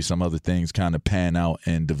 maybe some other things kind of pan out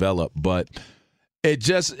and develop. But we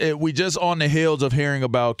just on the heels of hearing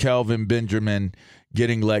about Kelvin Benjamin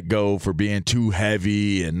getting let go for being too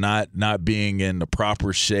heavy and not being in the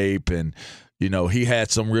proper shape. And, you know, he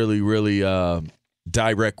had some really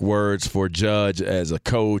direct words for Judge as a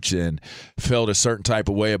coach and felt a certain type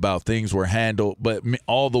of way about things were handled. But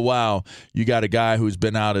all the while, you got a guy who's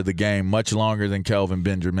been out of the game much longer than Kelvin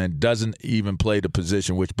Benjamin, doesn't even play the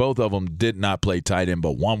position, which both of them did not play tight end,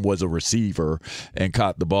 but one was a receiver and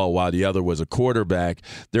caught the ball while the other was a quarterback.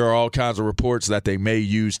 There are all kinds of reports that they may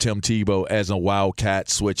use Tim Tebow as a wildcat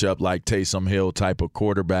switch up like Taysom Hill type of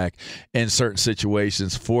quarterback in certain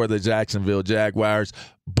situations for the Jacksonville Jaguars.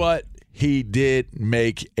 But he did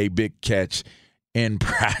make a big catch in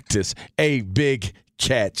practice, a big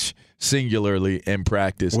catch singularly in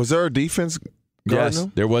practice. Was there a defense guarding him?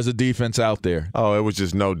 Yes, there was a defense out there. Oh, it was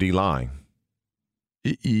just no D-line.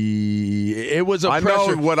 It was a pressure. I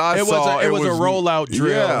know what I saw. It was a rollout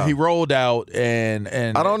drill. Yeah. He rolled out and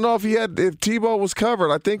I don't know if Tebow was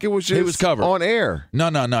covered. I think it was just he was covered on air. No,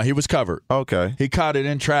 he was covered. Okay. He caught it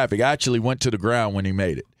in traffic. Actually went to the ground when he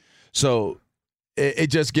made it. So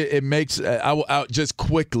it makes I just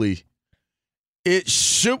quickly.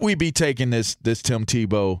 Should we be taking this Tim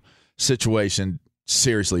Tebow situation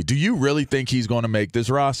seriously? Do you really think he's going to make this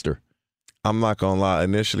roster? I'm not going to lie.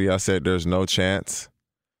 Initially, I said there's no chance.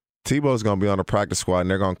 Tebow's going to be on the practice squad,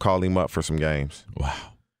 and they're going to call him up for some games. Wow.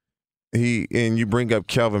 And you bring up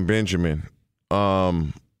Kelvin Benjamin.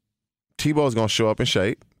 Tebow's going to show up in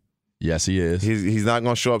shape. Yes, he is. He's not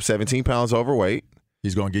going to show up 17 pounds overweight.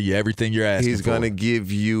 He's going to give you everything you're asking for. He's going to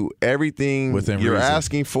give you everything you're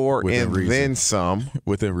asking for and then some.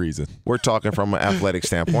 Within reason. We're talking from an athletic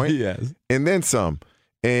standpoint. Yes. And then some.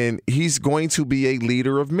 And he's going to be a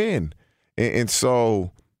leader of men. And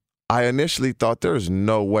so I initially thought there's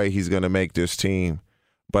no way he's going to make this team.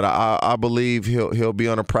 But I believe he'll be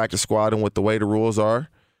on a practice squad, and with the way the rules are,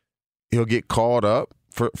 he'll get called up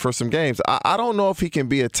for some games. I don't know if he can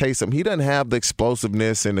be a Taysom. He doesn't have the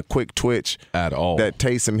explosiveness and the quick twitch at all that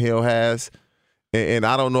Taysom Hill has. And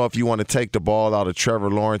I don't know if you want to take the ball out of Trevor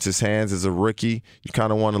Lawrence's hands as a rookie. You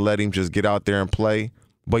kind of want to let him just get out there and play.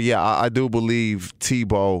 But, yeah, I do believe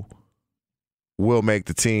Tebow will make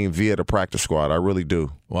the team via the practice squad. I really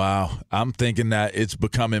do. Wow. I'm thinking that it's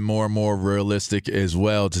becoming more and more realistic as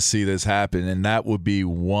well to see this happen, and that would be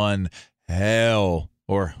one hell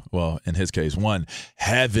or, well, in his case, one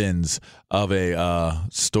heavens of a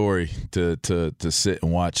story to sit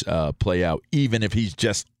and watch play out. Even if he's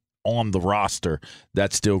just on the roster,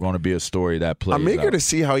 that's still going to be a story that plays out. I'm eager to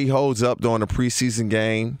see how he holds up during a preseason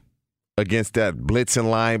game against that blitzing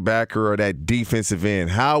linebacker or that defensive end.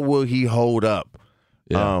 How will he hold up?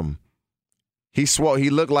 Yeah. He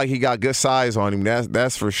looked like he got good size on him.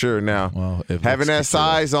 That's for sure. Now, having that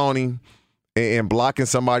size on him and blocking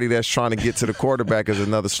somebody that's trying to get to the quarterback is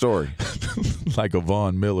another story. Like a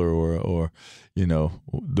Von Miller or you know,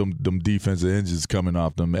 them defensive engines coming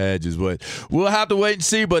off them edges. But we'll have to wait and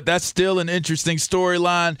see, but that's still an interesting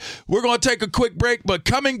storyline. We're going to take a quick break, but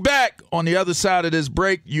coming back on the other side of this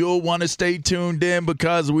break, you'll want to stay tuned in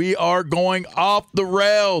because we are going off the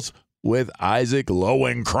rails with Isaac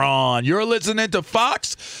Lowenkron. You're listening to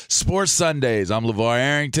Fox Sports Sundays. I'm LeVar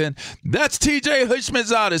Arrington. That's TJ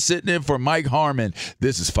Hushmanzada sitting in for Mike Harmon.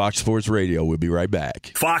 This is Fox Sports Radio. We'll be right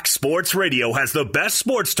back. Fox Sports Radio has the best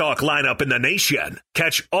sports talk lineup in the nation.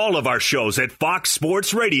 Catch all of our shows at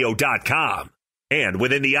foxsportsradio.com. And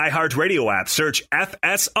within the iHeartRadio app, search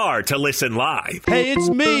FSR to listen live. Hey, it's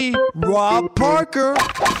me, Rob Parker.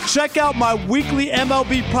 Check out my weekly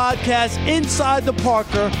MLB podcast, Inside the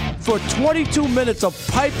Parker, for 22 minutes of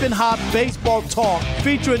piping hot baseball talk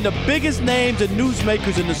featuring the biggest names and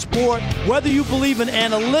newsmakers in the sport. Whether you believe in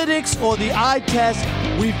analytics or the eye test,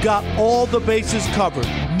 we've got all the bases covered.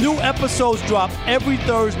 New episodes drop every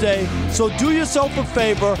Thursday, so do yourself a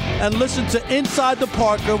favor and listen to Inside the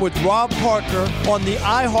Parker with Rob Parker on the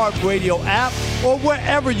iHeartRadio app or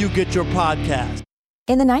wherever you get your podcast.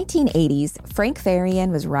 In the 1980s, Frank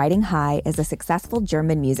Farian was riding high as a successful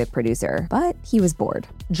German music producer, but he was bored.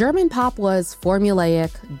 German pop was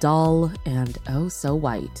formulaic, dull, and oh so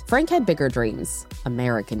white. Frank had bigger dreams,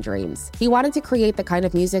 American dreams. He wanted to create the kind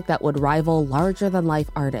of music that would rival larger-than-life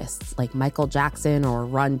artists like Michael Jackson or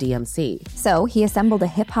Run DMC. So he assembled a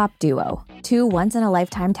hip-hop duo, two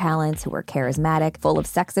once-in-a-lifetime talents who were charismatic, full of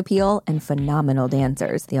sex appeal, and phenomenal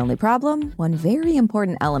dancers. The only problem? One very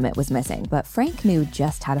important element was missing, but Frank knew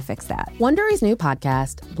just how to fix that. Wondery's new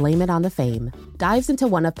podcast, Blame It on the Fame, dives into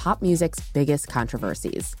one of pop music's biggest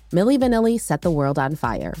controversies. Milli Vanilli set the world on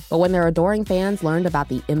fire, but when their adoring fans learned about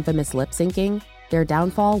the infamous lip-syncing, their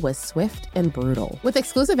downfall was swift and brutal. With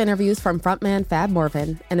exclusive interviews from frontman Fab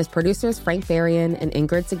Morvan and his producers Frank Farian and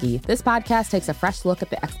Ingrid Segui, this podcast takes a fresh look at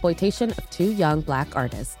the exploitation of two young Black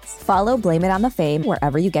artists. Follow Blame It on the Fame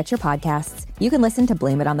wherever you get your podcasts. You can listen to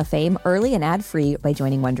Blame It on the Fame early and ad-free by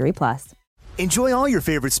joining Wondery Plus. Enjoy all your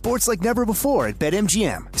favorite sports like never before at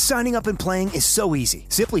BetMGM. Signing up and playing is so easy.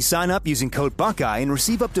 Simply sign up using code Buckeye and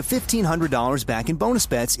receive up to $1,500 back in bonus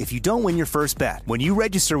bets if you don't win your first bet. When you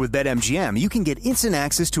register with BetMGM, you can get instant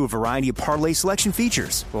access to a variety of parlay selection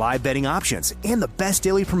features, live betting options, and the best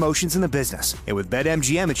daily promotions in the business. And with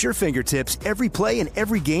BetMGM at your fingertips, every play and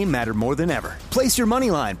every game matter more than ever. Place your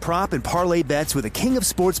moneyline, prop, and parlay bets with the king of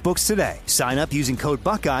sportsbooks today. Sign up using code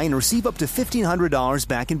Buckeye and receive up to $1,500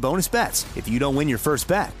 back in bonus bets if you don't win your first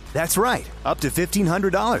bet. That's right, up to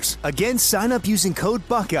 $1,500. Again, sign up using code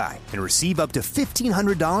Buckeye and receive up to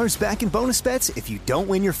 $1,500 back in bonus bets if you don't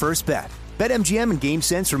win your first bet. BetMGM and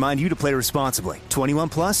GameSense remind you to play responsibly. 21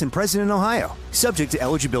 plus and present in Ohio. Subject to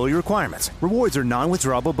eligibility requirements. Rewards are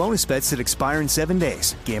non-withdrawable bonus bets that expire in 7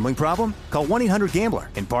 days. Gambling problem? Call 1-800-GAMBLER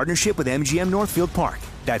in partnership with MGM Northfield Park.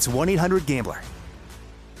 That's 1-800-GAMBLER.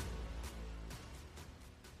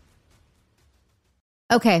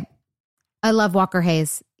 Okay. I love Walker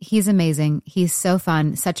Hayes. He's amazing. He's so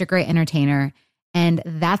fun, such a great entertainer. And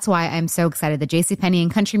that's why I'm so excited that JCPenney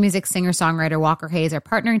and country music singer-songwriter Walker Hayes are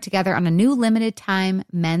partnering together on a new limited-time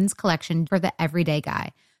men's collection for the everyday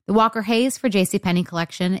guy. The Walker Hayes for JCPenney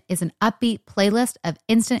collection is an upbeat playlist of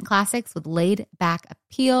instant classics with laid-back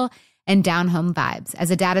appeal and down-home vibes. As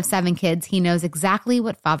a dad of 7 kids, he knows exactly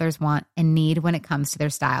what fathers want and need when it comes to their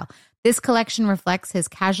style. This collection reflects his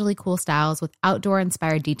casually cool styles with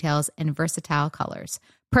outdoor-inspired details and versatile colors.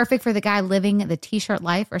 Perfect for the guy living the t-shirt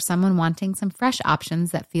life or someone wanting some fresh options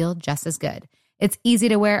that feel just as good. It's easy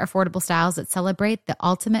to wear, affordable styles that celebrate the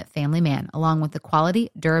ultimate family man, along with the quality,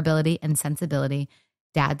 durability, and sensibility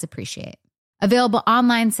dads appreciate. Available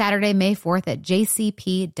online Saturday, May 4th at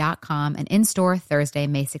jcp.com and in-store Thursday,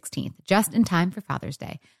 May 16th, just in time for Father's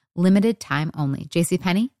Day. Limited time only.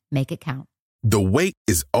 JCPenney, make it count. The wait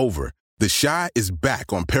is over. The Chi is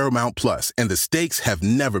back on Paramount Plus, and the stakes have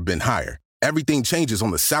never been higher. Everything changes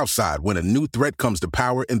on the South Side when a new threat comes to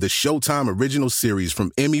power in the Showtime original series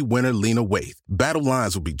from Emmy winner Lena Waithe. Battle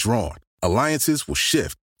lines will be drawn, alliances will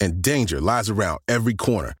shift, and danger lies around every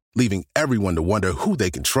corner, leaving everyone to wonder who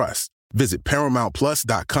they can trust. Visit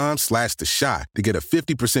ParamountPlus.com/The Chi to get a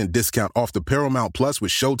 50% discount off the Paramount Plus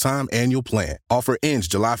with Showtime annual plan. Offer ends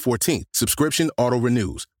July 14th. Subscription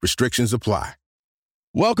auto-renews. Restrictions apply.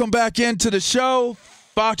 Welcome back into the show,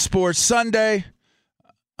 Fox Sports Sunday.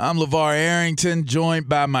 I'm LeVar Arrington, joined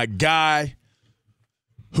by my guy,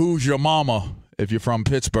 Who's Your Mama, if you're from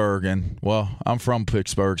Pittsburgh. And, well, I'm from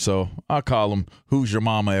Pittsburgh, so I call him Who's Your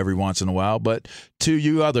Mama every once in a while. But to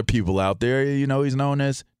you other people out there, you know, he's known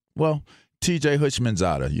as, well, TJ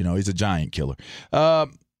Houshmandzadeh. You know, he's a giant killer. So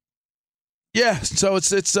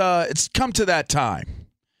it's come to that time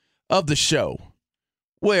of the show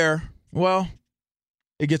where, well,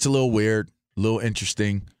 it gets a little weird, a little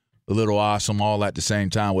interesting, a little awesome all at the same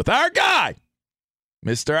time with our guy,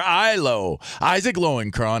 Mr. Isaac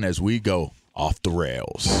Lowenkron, as we go off the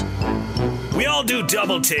rails. We all do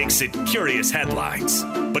double takes at curious headlines,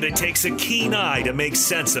 but it takes a keen eye to make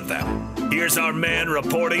sense of them. Here's our man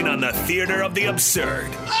reporting on the theater of the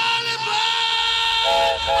absurd.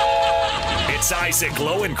 It's Isaac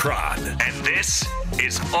Lowenkron, and this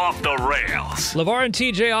is Off the Rails. LeVar and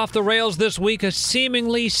TJ Off the Rails this week, a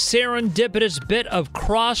seemingly serendipitous bit of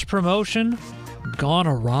cross-promotion gone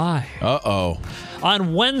awry. Uh-oh.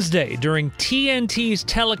 On Wednesday, during TNT's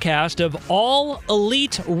telecast of All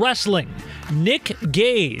Elite Wrestling, Nick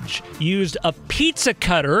Gage used a pizza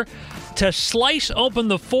cutter to slice open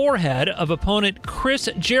the forehead of opponent Chris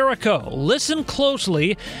Jericho. Listen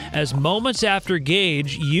closely as moments after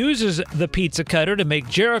Gage uses the pizza cutter to make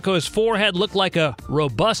Jericho's forehead look like a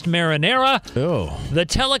robust marinara, the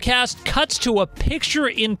telecast cuts to a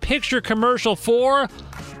picture-in-picture commercial for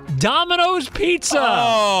Domino's Pizza.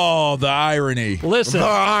 Oh, the irony. Listen. The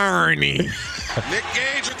irony. Nick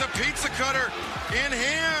Gage with the pizza cutter in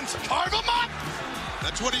hands. Carve him up.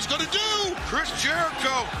 That's what he's going to do. Chris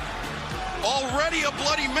Jericho. Already a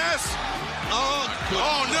bloody mess.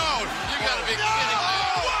 Oh no. You got to be kidding me.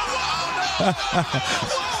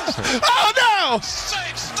 Oh, no.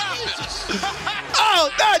 Stop it. Oh,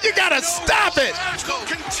 no, you got to stop it. Match will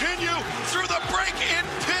continue through the break in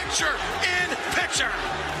picture.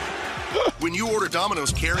 When you order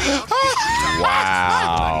Domino's carry-out,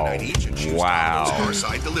 Wow.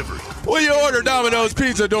 Carside delivery. When you order Domino's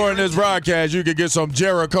Pizza during this broadcast, you can get some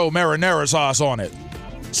Jericho marinara sauce on it.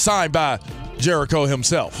 Signed by Jericho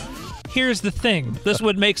himself. Here's the thing. This is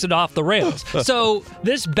what makes it off the rails. So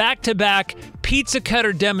this back-to-back pizza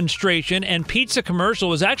cutter demonstration and pizza commercial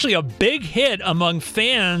was actually a big hit among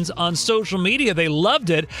fans on social media. They loved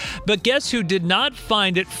it. But guess who did not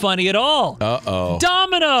find it funny at all? Uh-oh.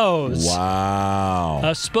 Domino's. Wow.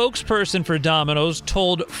 A spokesperson for Domino's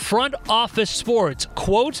told Front Office Sports,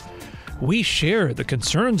 quote, "We share the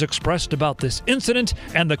concerns expressed about this incident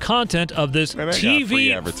and the content of this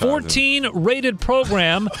TV 14 rated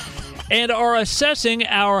program and are assessing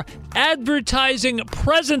our advertising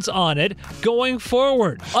presence on it going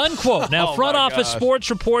forward," unquote. Now, Front Office Sports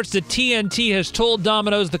reports that TNT has told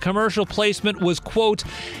Domino's the commercial placement was, quote,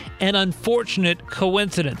 "an unfortunate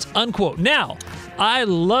coincidence," unquote. Now, I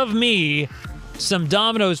love me some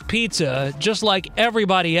Domino's pizza just like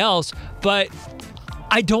everybody else, but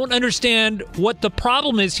I don't understand what the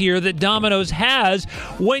problem is here that Domino's has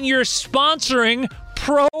when you're sponsoring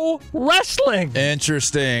pro wrestling.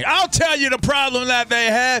 Interesting. I'll tell you the problem that they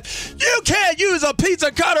have. You can't use a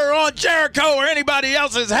pizza cutter on Jericho or anybody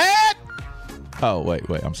else's head. Oh, wait.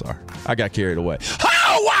 I'm sorry. I got carried away.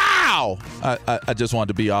 Oh, wow! I just wanted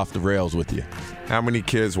to be off the rails with you. How many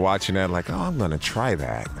kids watching that like, oh, I'm going to try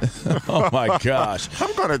that. Oh, my gosh.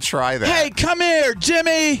 I'm going to try that. Hey, come here,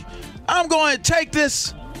 Jimmy. I'm going to take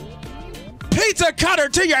this pizza cutter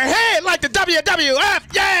to your head like the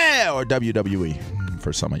WWF, yeah, or WWE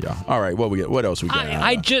for some of y'all. All right, what else we got?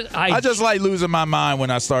 I just like losing my mind when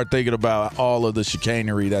I start thinking about all of the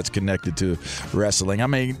chicanery that's connected to wrestling. I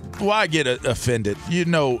mean, why get offended? You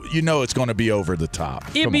know it's going to be over the top.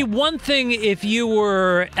 It'd be one thing if you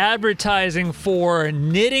were advertising for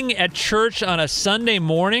knitting at church on a Sunday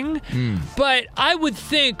morning, but I would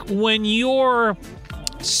think when you're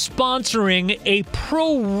sponsoring a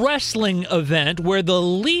pro wrestling event where the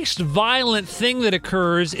least violent thing that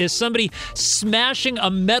occurs is somebody smashing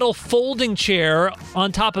a metal folding chair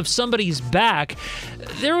on top of somebody's back,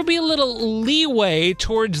 there will be a little leeway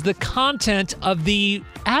towards the content of the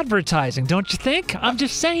advertising, don't you think? I'm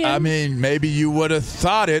just saying. I mean, maybe you would have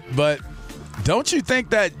thought it, but don't you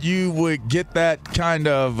think that you would get that kind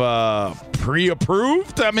of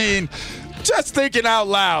pre-approved? I mean, just thinking out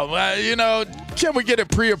loud, can we get it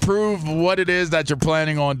pre-approved what it is that you're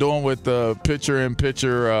planning on doing with the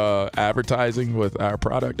picture-in-picture advertising with our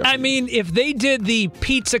product? I mean, if they did the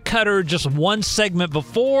pizza cutter just one segment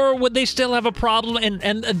before, would they still have a problem?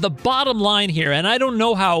 And the bottom line here, and I don't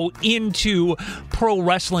know how into pro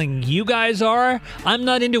wrestling you guys are. I'm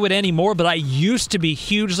not into it anymore, but I used to be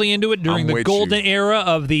hugely into it during the golden era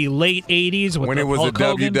of the late 80s. When it was Hulk a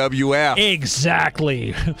Hogan. WWF.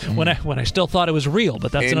 Exactly. When I still thought it was real,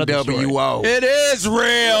 but that's another story. NWO. It is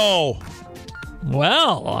real.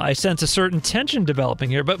 Well, I sense a certain tension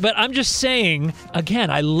developing here, but I'm just saying,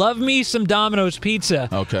 again, I love me some Domino's pizza.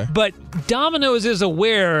 Okay. But Domino's is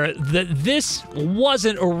aware that this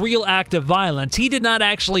wasn't a real act of violence. He did not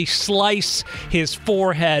actually slice his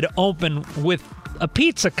forehead open with a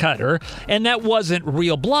pizza cutter, and that wasn't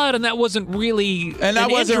real blood, and that wasn't really and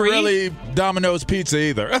that wasn't injury. really Domino's pizza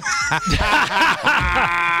either.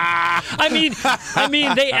 I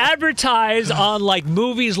mean, they advertise on like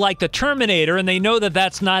movies like The Terminator, and they know that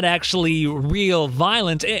that's not actually real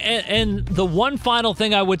violence. And the one final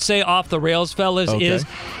thing I would say off the rails, fellas, is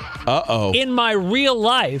in my real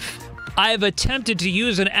life, I've attempted to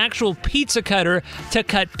use an actual pizza cutter to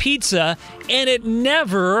cut pizza, and it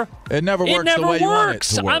never works the way you want it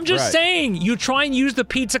to work. I'm just saying, you try and use the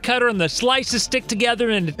pizza cutter, and the slices stick together,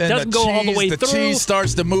 and it doesn't go all the way through. The cheese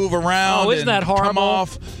starts to move around. Oh, isn't that horrible? Come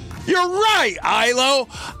off. You're right, Ilo.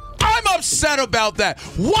 I'm upset about that.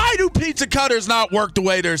 Why do pizza cutters not work the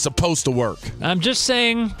way they're supposed to work? I'm just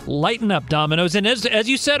saying, lighten up, Domino's. And as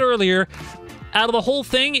you said earlier, out of the whole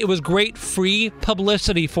thing, it was great free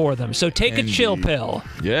publicity for them. So take a chill pill.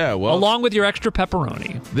 Yeah, well. Along with your extra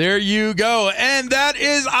pepperoni. There you go. And that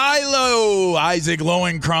is Ilo, Isaac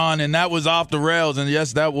Lowenkron, and that was Off the Rails. And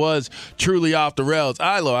yes, that was truly off the rails.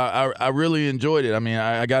 Ilo, I really enjoyed it. I mean,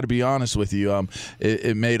 I got to be honest with you.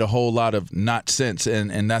 It made a whole lot of not sense,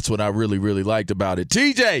 and that's what I really, really liked about it.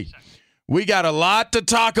 TJ, we got a lot to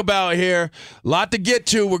talk about here, a lot to get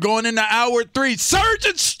to. We're going into hour 3.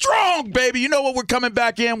 Surging strong, baby. You know what we're coming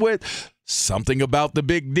back in with? Something about the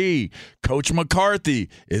Big D. Coach McCarthy.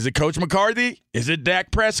 Is it Coach McCarthy? Is it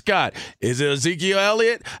Dak Prescott? Is it Ezekiel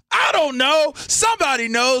Elliott? I don't know. Somebody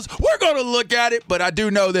knows. We're going to look at it, but I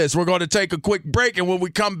do know this. We're going to take a quick break, and when we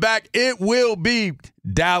come back, it will be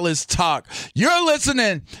Dallas Talk. You're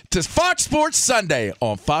listening to Fox Sports Sunday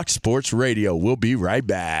on Fox Sports Radio. We'll be right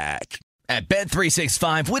back. At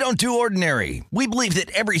Bet365, we don't do ordinary. We believe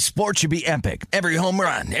that every sport should be epic. Every home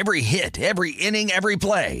run, every hit, every inning, every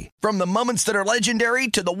play. From the moments that are legendary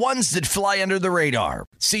to the ones that fly under the radar.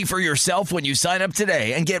 See for yourself when you sign up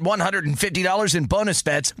today and get $150 in bonus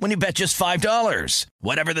bets when you bet just $5.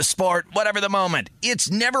 Whatever the sport, whatever the moment, it's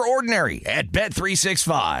never ordinary at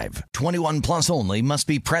Bet365. 21 plus only. Must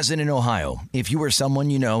be present in Ohio. If you or someone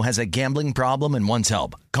you know has a gambling problem and wants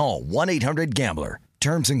help, call 1-800-GAMBLER.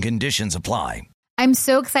 Terms and conditions apply. I'm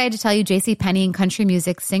so excited to tell you JCPenney and country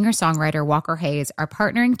music singer-songwriter Walker Hayes are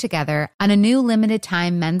partnering together on a new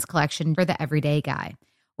limited-time men's collection for the everyday guy.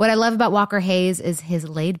 What I love about Walker Hayes is his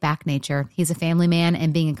laid-back nature. He's a family man,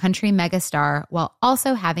 and being a country megastar while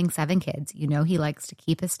also having 7 kids, you know he likes to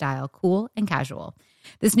keep his style cool and casual.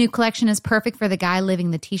 This new collection is perfect for the guy living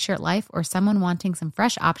the t-shirt life or someone wanting some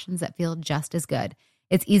fresh options that feel just as good.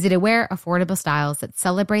 It's easy to wear, affordable styles that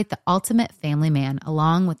celebrate the ultimate family man,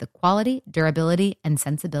 along with the quality, durability, and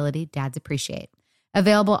sensibility dads appreciate.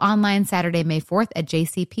 Available online Saturday, May 4th at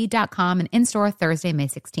jcp.com and in-store Thursday, May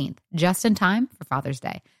 16th. Just in time for Father's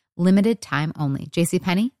Day. Limited time only.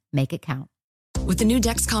 JCPenney, make it count. With the new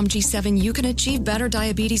Dexcom G7, you can achieve better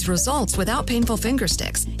diabetes results without painful finger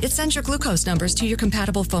sticks. It sends your glucose numbers to your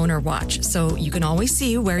compatible phone or watch, so you can always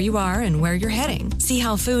see where you are and where you're heading. See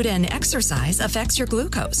how food and exercise affects your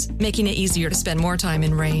glucose, making it easier to spend more time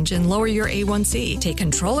in range and lower your A1C. Take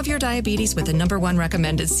control of your diabetes with the #1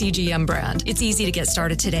 recommended CGM brand. It's easy to get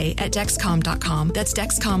started today at Dexcom.com. That's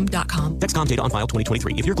Dexcom.com. Dexcom data on file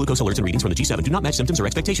 2023. If your glucose alerts and readings from the G7 do not match symptoms or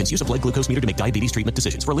expectations, use a blood glucose meter to make diabetes treatment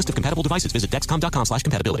decisions. For a list of compatible devices, visit Dexcom.com/compatibility.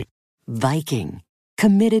 Viking,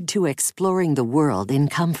 committed to exploring the world in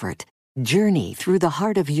comfort. Journey through the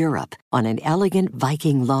heart of Europe on an elegant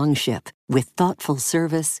Viking longship with thoughtful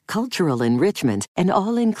service, cultural enrichment, and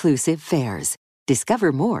all-inclusive fares.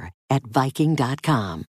 Discover more at Viking.com.